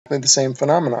exactly the same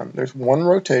phenomenon. There's one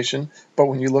rotation, but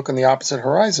when you look on the opposite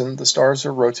horizon, the stars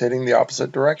are rotating the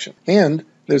opposite direction. And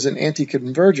there's an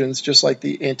anti-convergence, just like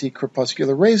the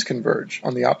anti-crepuscular rays converge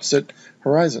on the opposite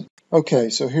horizon. Okay,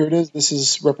 so here it is.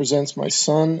 This represents my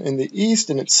sun in the east,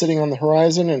 and it's sitting on the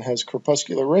horizon and has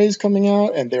crepuscular rays coming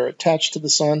out, and they're attached to the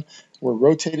sun. We're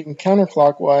rotating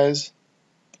counterclockwise,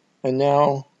 and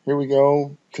now here we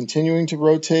go, continuing to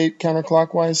rotate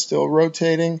counterclockwise, still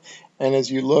rotating. And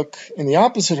as you look in the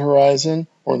opposite horizon,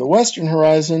 or in the western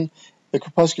horizon, the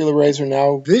crepuscular rays are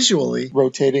now visually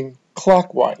rotating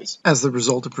clockwise as the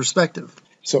result of perspective.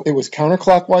 So it was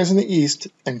counterclockwise in the east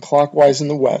and clockwise in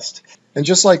the west. And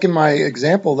just like in my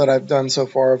example that I've done so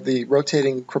far of the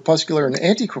rotating crepuscular and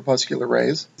anti-crepuscular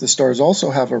rays, the stars also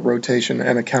have a rotation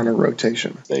and a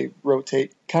counter-rotation. They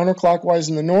rotate counterclockwise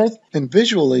in the north and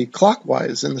visually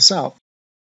clockwise in the south.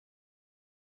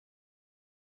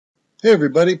 Hey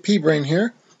everybody, P-Brain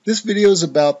here. This video is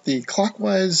about the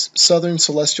clockwise southern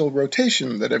celestial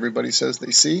rotation that everybody says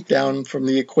they see down from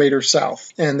the equator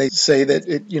south. And they say that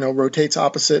it, rotates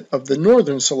opposite of the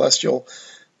northern celestial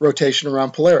rotation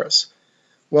around Polaris.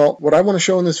 Well, what I want to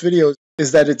show in this video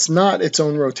is that it's not its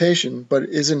own rotation, but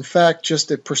is in fact just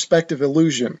a perspective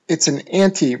illusion. It's an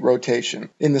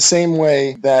anti-rotation, in the same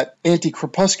way that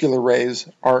anti-crepuscular rays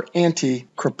are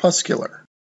anti-crepuscular.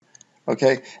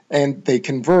 Okay, and they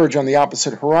converge on the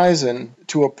opposite horizon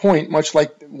to a point, much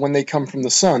like when they come from the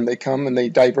sun. They come and they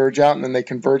diverge out and then they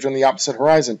converge on the opposite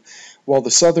horizon. Well,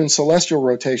 the southern celestial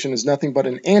rotation is nothing but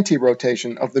an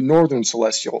anti-rotation of the northern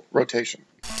celestial rotation.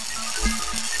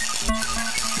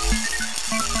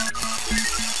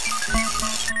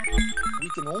 We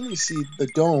can only see the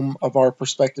dome of our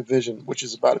perspective vision, which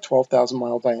is about a 12,000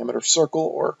 mile diameter circle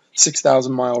or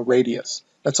 6,000 mile radius.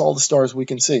 That's all the stars we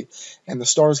can see. And the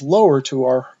stars lower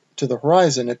to the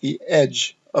horizon at the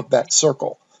edge of that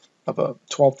circle, of a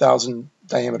 12,000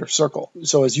 diameter circle.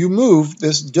 So as you move,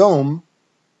 this dome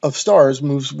of stars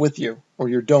moves with you, or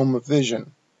your dome of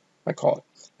vision, I call it.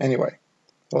 Anyway,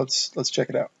 let's check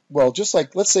it out. Well, just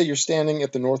like, let's say you're standing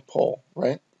at the North Pole,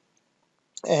 right?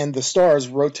 And the stars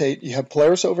rotate. You have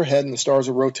Polaris overhead, and the stars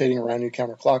are rotating around you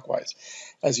counterclockwise.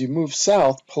 As you move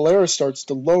south, Polaris starts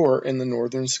to lower in the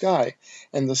northern sky,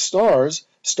 and the stars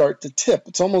start to tip.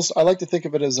 It's almost, I like to think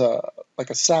of it as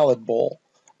like a salad bowl,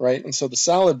 right? And so the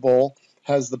salad bowl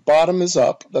has the bottom is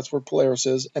up, that's where Polaris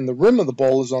is, and the rim of the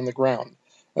bowl is on the ground.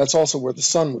 That's also where the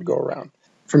sun would go around,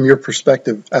 from your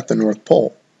perspective at the North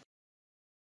Pole.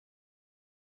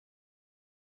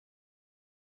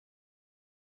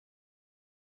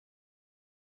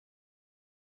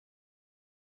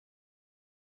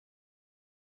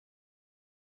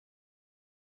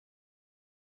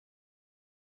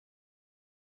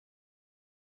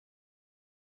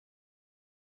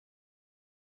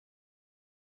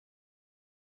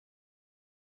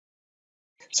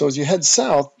 So as you head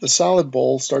south, the salad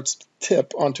bowl starts to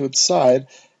tip onto its side,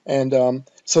 and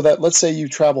so that, let's say you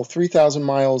travel 3,000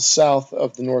 miles south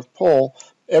of the North Pole,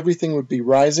 everything would be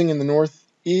rising in the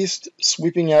northeast,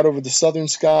 sweeping out over the southern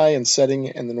sky, and setting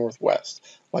in the northwest,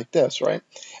 like this, right?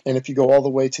 And if you go all the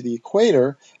way to the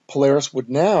equator, Polaris would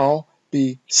now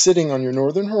be sitting on your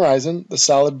northern horizon. The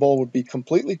salad bowl would be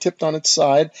completely tipped on its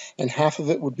side, and half of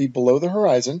it would be below the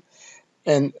horizon.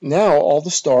 And now all the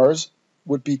stars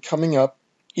would be coming up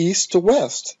east to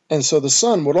west, and so the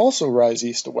sun would also rise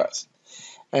east to west.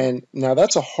 And now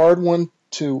that's a hard one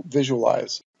to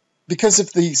visualize, because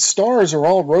if the stars are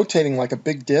all rotating like a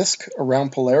big disk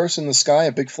around Polaris in the sky,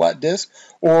 a big flat disk,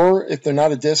 or if they're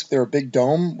not a disk, they're a big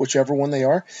dome, whichever one they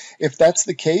are, if that's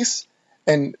the case,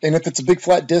 and if it's a big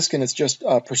flat disk and it's just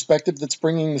perspective that's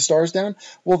bringing the stars down,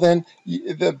 well then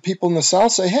the people in the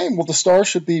south say, hey, well the stars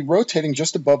should be rotating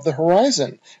just above the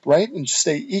horizon, right? And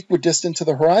stay equidistant to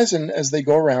the horizon as they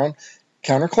go around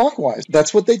counterclockwise.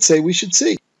 That's what they'd say we should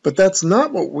see. But that's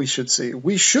not what we should see.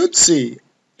 We should see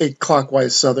a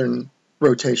clockwise southern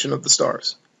rotation of the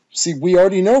stars. See, we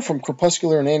already know from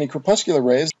crepuscular and anti-crepuscular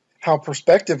rays how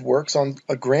perspective works on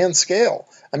a grand scale.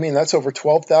 I mean, that's over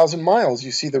 12,000 miles.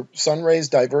 You see the sun rays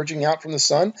diverging out from the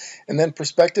sun, and then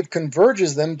perspective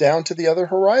converges them down to the other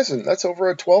horizon. That's over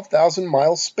a 12,000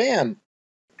 mile span.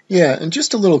 Yeah, and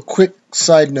just a little quick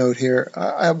side note here.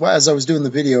 As I was doing the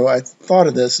video, I thought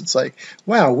of this. It's like,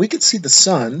 wow, we could see the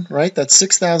sun, right? That's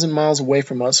 6,000 miles away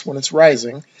from us when it's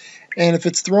rising. And if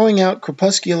it's throwing out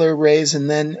crepuscular rays and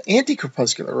then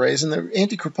anti-crepuscular rays, and the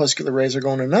anti-crepuscular rays are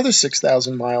going another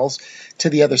 6,000 miles to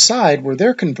the other side where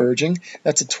they're converging,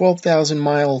 that's a 12,000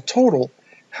 mile total.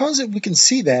 How is it we can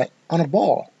see that on a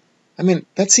ball? I mean,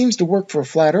 that seems to work for a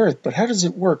flat Earth, but how does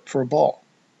it work for a ball?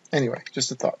 Anyway,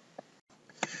 just a thought.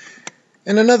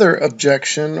 And another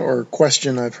objection or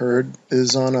question I've heard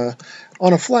is on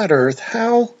a flat Earth,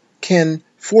 how can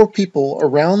four people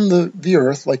around the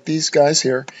Earth, like these guys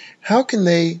here, how can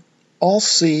they all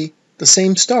see the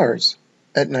same stars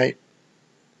at night?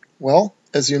 Well,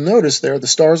 as you'll notice there, the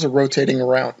stars are rotating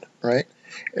around, right?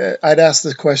 I'd ask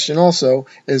the question also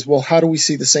is, well, how do we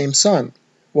see the same sun?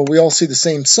 Well, we all see the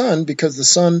same sun because the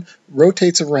sun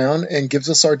rotates around and gives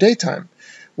us our daytime.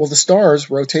 Well, the stars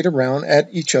rotate around at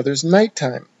each other's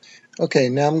nighttime. Okay,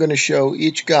 now I'm going to show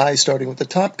each guy, starting with the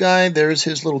top guy. There's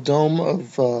his little dome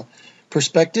of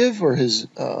perspective, or his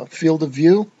field of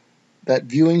view, that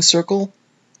viewing circle,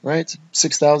 right?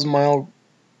 6,000 mile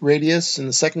radius. And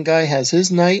the second guy has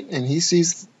his night, and he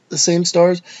sees the same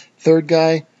stars. Third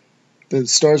guy, the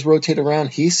stars rotate around,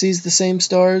 he sees the same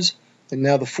stars. And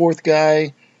now the fourth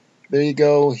guy, there you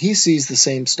go, he sees the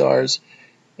same stars.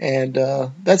 And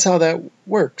that's how that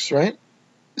works, right?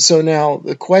 So now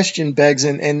the question begs,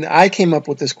 and I came up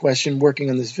with this question working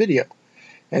on this video,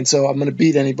 and so I'm going to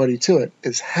beat anybody to it,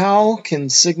 is how can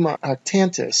Sigma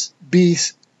Octantis be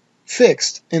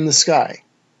fixed in the sky?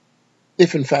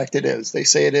 If in fact it is. They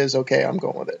say it is. Okay, I'm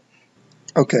going with it.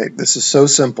 Okay, this is so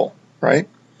simple, right?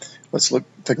 Let's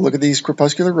take a look at these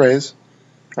crepuscular rays.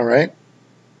 All right.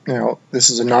 Now,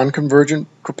 this is a non-convergent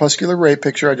crepuscular ray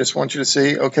picture. I just want you to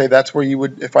see, okay, that's where you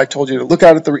would, if I told you to look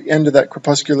out at the end of that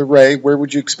crepuscular ray, where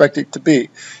would you expect it to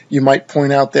be? You might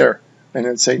point out there, and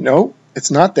then say, no, it's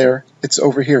not there, it's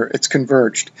over here, it's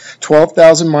converged.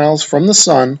 12,000 miles from the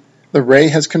sun, the ray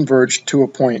has converged to a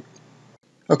point.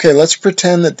 Okay, let's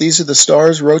pretend that these are the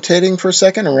stars rotating for a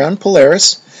second around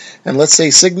Polaris, and let's say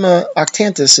Sigma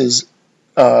Octantis is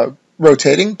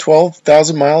rotating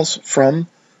 12,000 miles from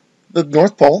the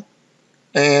North Pole,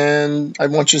 and I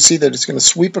want you to see that it's going to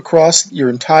sweep across your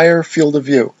entire field of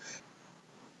view.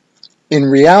 In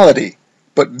reality,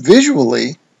 but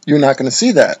visually, you're not going to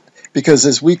see that, because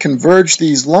as we converge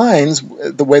these lines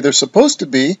the way they're supposed to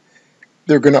be,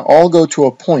 they're going to all go to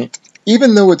a point.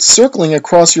 Even though it's circling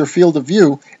across your field of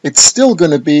view, it's still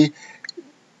going to be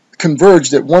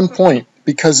converged at one point,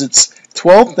 because it's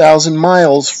 12,000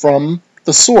 miles from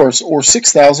the source, or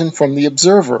 6,000 from the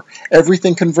observer.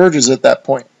 Everything converges at that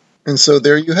point. And so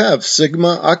there you have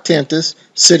Sigma Octantis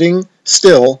sitting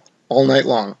still all night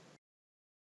long.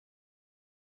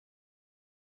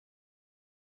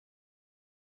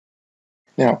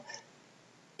 Now,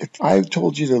 if I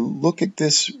told you to look at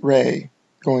this ray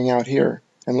going out here,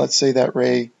 and let's say that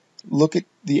ray, look at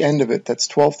the end of it, that's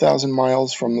 12,000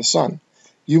 miles from the sun,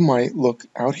 you might look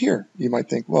out here. You might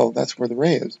think, well, that's where the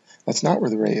ray is. That's not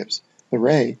where the ray is. The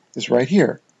ray is right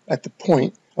here at the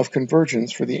point of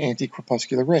convergence for the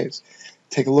anti-crepuscular rays.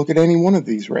 Take a look at any one of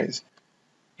these rays.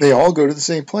 They all go to the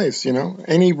same place, you know.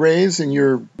 Any rays in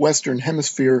your western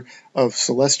hemisphere of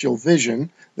celestial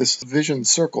vision, this vision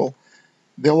circle,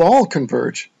 they'll all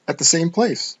converge at the same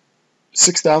place,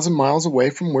 6,000 miles away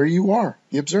from where you are,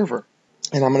 the observer.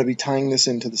 And I'm going to be tying this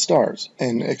into the stars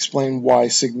and explain why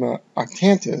Sigma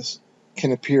Octantis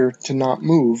can appear to not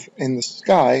move in the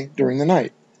sky during the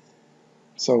night.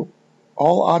 So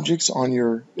all objects on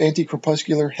your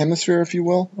anti-crepuscular hemisphere, if you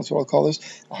will, that's what I'll call this,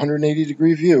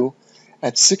 180-degree view,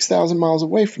 at 6,000 miles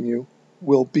away from you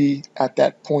will be at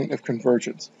that point of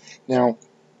convergence. Now,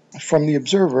 from the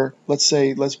observer,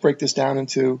 let's break this down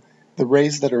into the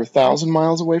rays that are 1,000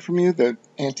 miles away from you, the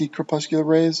anti-crepuscular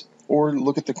rays, or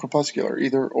look at the crepuscular,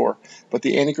 either or. But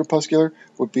the anti-crepuscular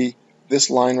would be this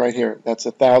line right here. That's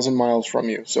 1,000 miles from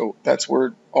you. So that's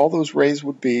where all those rays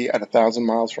would be at 1,000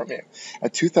 miles from you.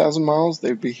 At 2,000 miles, they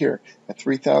would be here. At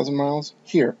 3,000 miles,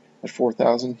 here. At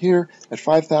 4,000, here. At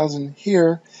 5,000,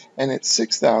 here. And at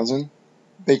 6,000,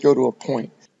 they go to a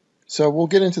point. So we'll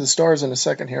get into the stars in a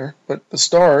second here. But the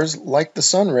stars, like the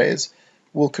sun rays,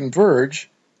 will converge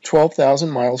 12,000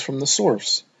 miles from the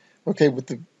source. Okay, with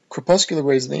the crepuscular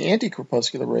rays and the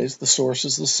anti-crepuscular rays, the source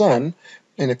is the sun.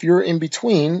 And if you're in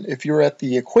between, if you're at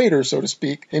the equator, so to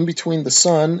speak, in between the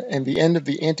sun and the end of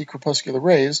the anti-crepuscular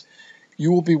rays,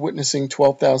 you will be witnessing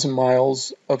 12,000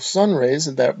 miles of sun rays,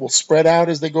 and that will spread out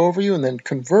as they go over you and then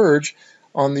converge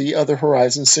on the other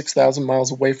horizon 6,000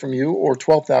 miles away from you, or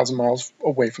 12,000 miles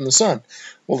away from the sun.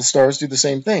 Well, the stars do the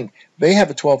same thing. They have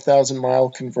a 12,000 mile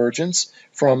convergence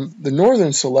from the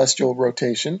northern celestial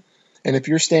rotation, and if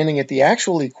you're standing at the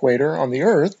actual equator on the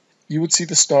Earth, you would see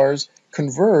the stars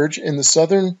converge in the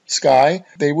southern sky.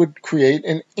 They would create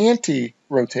an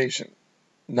anti-rotation.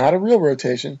 Not a real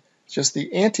rotation, just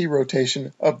the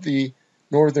anti-rotation of the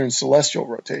northern celestial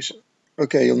rotation.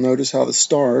 Okay, you'll notice how the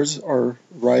stars are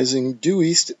rising due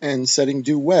east and setting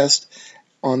due west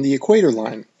on the equator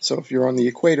line. So if you're on the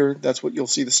equator, that's what you'll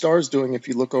see the stars doing if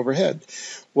you look overhead.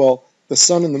 Well, the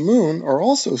sun and the moon are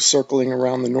also circling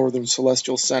around the northern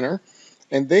celestial center,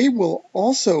 and they will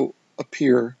also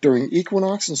appear during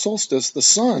equinox and solstice. The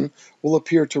sun will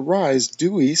appear to rise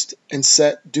due east and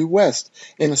set due west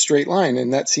in a straight line,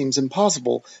 and that seems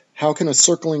impossible. How can a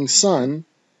circling sun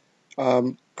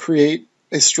create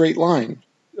a straight line,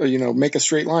 or, make a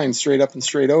straight line straight up and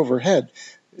straight overhead?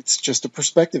 It's just a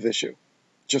perspective issue,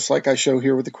 just like I show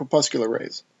here with the crepuscular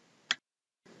rays.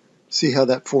 See how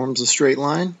that forms a straight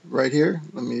line right here?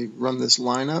 Let me run this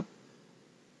line up.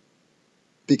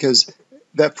 Because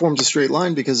that forms a straight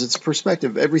line because it's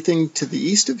perspective. Everything to the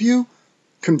east of you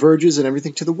converges and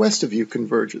everything to the west of you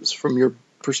converges from your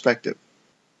perspective.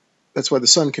 That's why the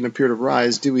sun can appear to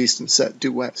rise due east and set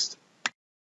due west.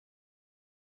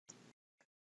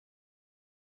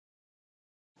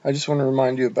 I just want to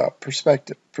remind you about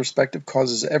perspective. Perspective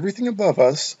causes everything above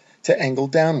us to angle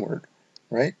downward,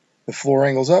 right? The floor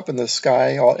angles up and the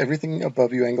sky, everything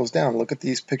above you angles down. Look at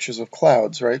these pictures of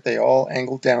clouds, right? They all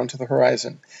angle down to the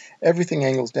horizon. Everything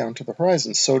angles down to the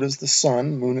horizon. So does the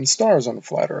sun, moon, and stars on a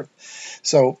flat Earth.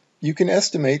 So you can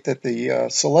estimate that the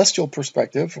celestial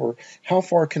perspective, or how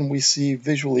far can we see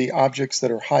visually objects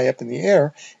that are high up in the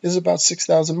air, is about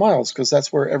 6,000 miles, because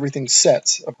that's where everything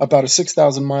sets, about a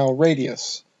 6,000-mile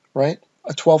radius, right?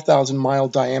 A 12,000-mile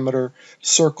diameter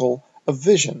circle of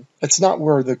vision. It's not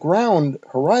where the ground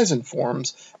horizon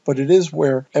forms, but it is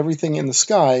where everything in the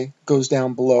sky goes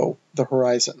down below the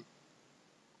horizon.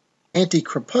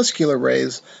 Anti-crepuscular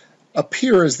rays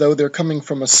appear as though they're coming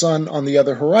from a sun on the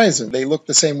other horizon. They look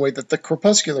the same way that the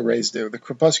crepuscular rays do. The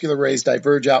crepuscular rays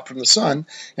diverge out from the sun,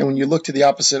 and when you look to the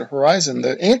opposite horizon,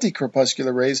 the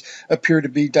anti-crepuscular rays appear to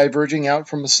be diverging out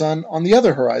from the sun on the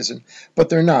other horizon, but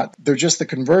they're not. They're just the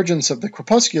convergence of the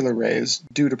crepuscular rays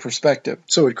due to perspective.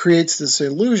 So it creates this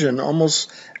illusion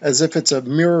almost as if it's a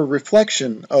mirror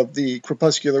reflection of the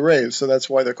crepuscular rays, so that's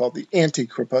why they're called the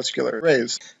anti-crepuscular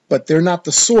rays. But they're not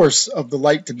the source of the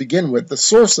light to begin with. The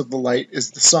source of the light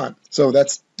is the sun. So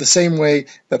that's the same way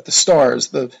that the stars,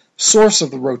 the source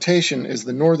of the rotation is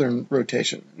the northern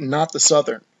rotation, not the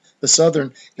southern. The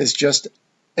southern is just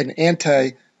an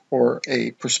anti or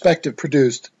a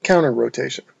perspective-produced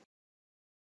counter-rotation.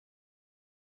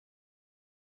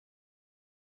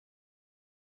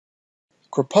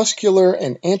 Crepuscular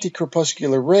and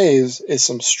anti-crepuscular rays is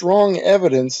some strong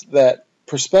evidence that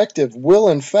perspective will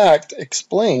in fact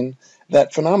explain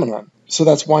that phenomenon. So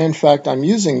that's why in fact I'm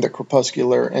using the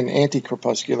crepuscular and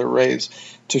anti-crepuscular rays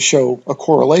to show a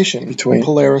correlation between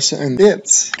Polaris and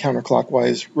its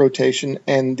counterclockwise rotation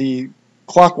and the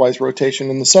clockwise rotation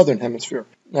in the southern hemisphere.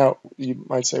 Now you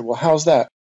might say, well, how's that?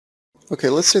 Okay,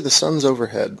 let's say the sun's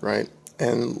overhead, right?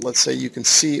 And let's say you can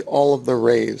see all of the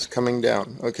rays coming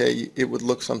down. Okay, it would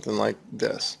look something like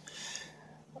this,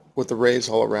 with the rays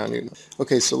all around you.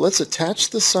 Okay, so let's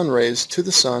attach the sun rays to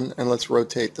the sun and let's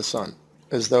rotate the sun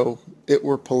as though it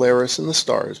were Polaris and the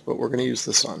stars, but we're going to use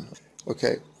the sun.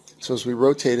 Okay, so as we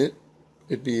rotate it,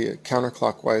 it'd be a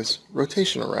counterclockwise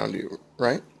rotation around you,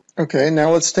 right? Okay,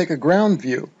 now let's take a ground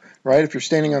view, right? If you're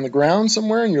standing on the ground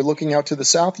somewhere and you're looking out to the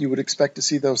south, you would expect to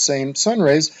see those same sun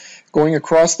rays going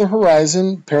across the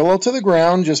horizon, parallel to the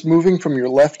ground, just moving from your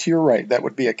left to your right. That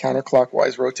would be a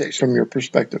counterclockwise rotation from your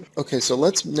perspective. Okay, so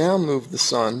let's now move the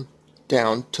sun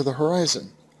down to the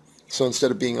horizon. So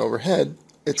instead of being overhead,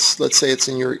 let's say it's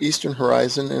in your eastern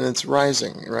horizon and it's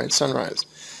rising, right? Sunrise.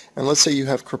 And let's say you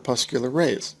have crepuscular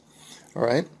rays, all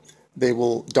right? They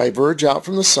will diverge out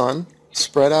from the sun,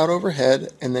 spread out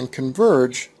overhead, and then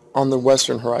converge on the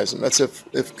western horizon. That's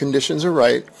if conditions are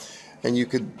right and you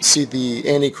could see the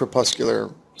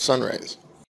anti-crepuscular sun rays.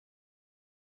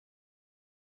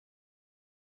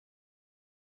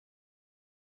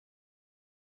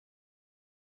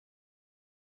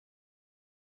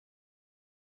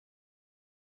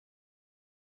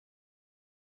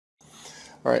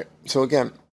 All right, so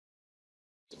again,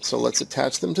 let's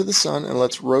attach them to the sun and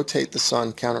let's rotate the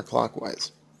sun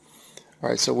counterclockwise. All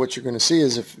right, so what you're going to see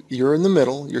is if you're in the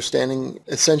middle, you're standing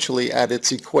essentially at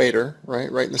its equator,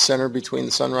 right in the center between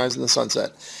the sunrise and the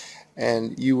sunset,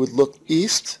 and you would look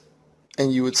east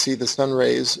and you would see the sun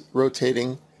rays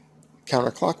rotating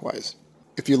counterclockwise.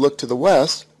 If you look to the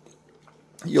west,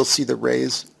 you'll see the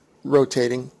rays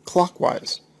rotating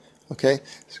clockwise. Okay,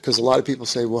 because a lot of people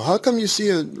say, well, how come you see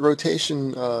a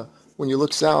rotation when you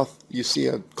look south, you see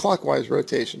a clockwise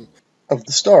rotation of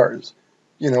the stars?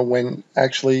 When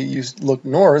actually you look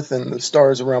north and the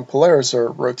stars around Polaris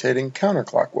are rotating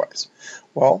counterclockwise.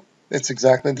 Well, it's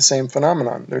exactly the same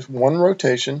phenomenon. There's one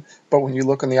rotation, but when you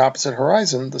look on the opposite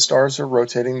horizon, the stars are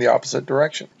rotating the opposite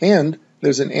direction. And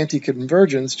there's an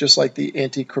anti-convergence, just like the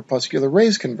anti-crepuscular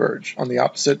rays converge on the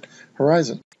opposite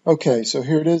horizon. Okay, so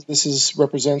here it is.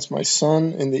 Represents my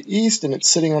sun in the east, and it's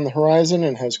sitting on the horizon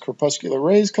and has crepuscular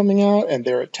rays coming out, and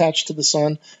they're attached to the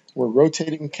sun. We're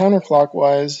rotating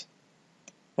counterclockwise,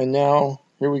 and now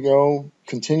here we go,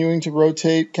 continuing to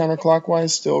rotate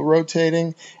counterclockwise, still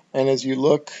rotating. And as you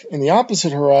look in the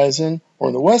opposite horizon, or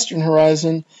in the western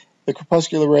horizon, the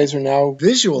crepuscular rays are now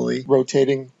visually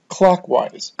rotating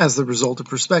clockwise as the result of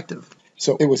perspective.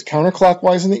 So it was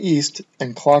counterclockwise in the east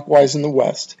and clockwise in the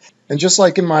west. And just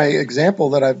like in my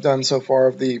example that I've done so far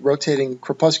of the rotating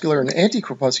crepuscular and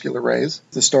anti-crepuscular rays,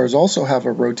 the stars also have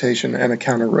a rotation and a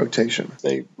counter-rotation.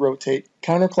 They rotate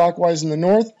counterclockwise in the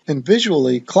north and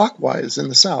visually clockwise in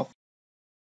the south.